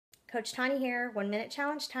Coach Tani here, 1 minute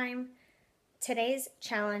challenge time. Today's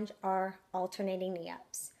challenge are alternating knee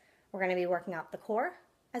ups. We're going to be working out the core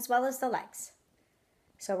as well as the legs.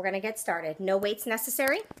 So we're going to get started. No weights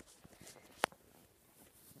necessary.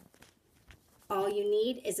 All you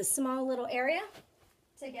need is a small little area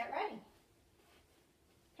to get ready.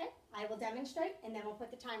 Okay, I will demonstrate and then we'll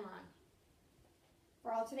put the timer on.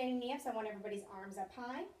 For alternating knee ups, I want everybody's arms up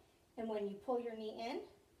high, and when you pull your knee in,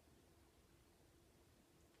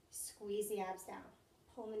 squeeze the abs down.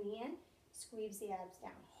 Pull the knee in, squeeze the abs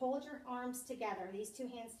down. Hold your arms together, these two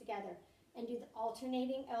hands together, and do the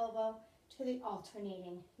alternating elbow to the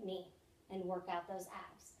alternating knee and work out those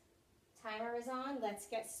abs. Timer is on, let's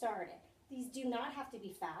get started. These do not have to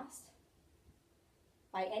be fast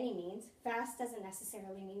by any means. Fast doesn't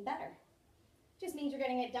necessarily mean better. It just means you're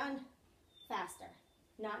getting it done faster,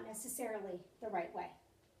 not necessarily the right way.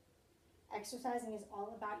 Exercising is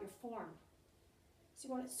all about your form. So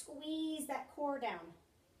you want to squeeze that core down.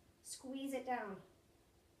 Squeeze it down.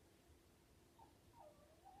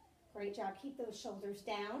 Great job. Keep those shoulders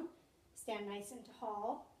down. Stand nice and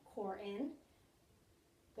tall. Core in.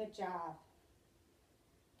 Good job.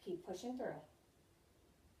 Keep pushing through.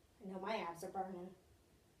 I know my abs are burning.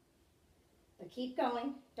 But keep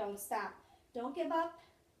going. Don't stop. Don't give up.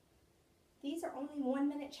 These are only 1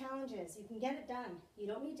 minute challenges. You can get it done. You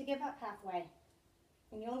don't need to give up halfway.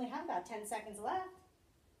 And you only have about 10 seconds left.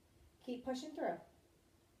 Keep pushing through.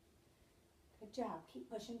 Good job. Keep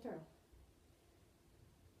pushing through.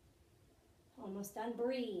 Almost done.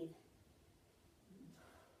 Breathe.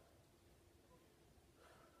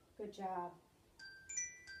 Good job.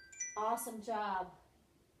 Awesome job.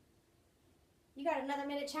 You got another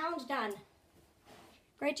minute challenge done.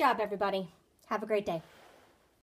 Great job, everybody. Have a great day.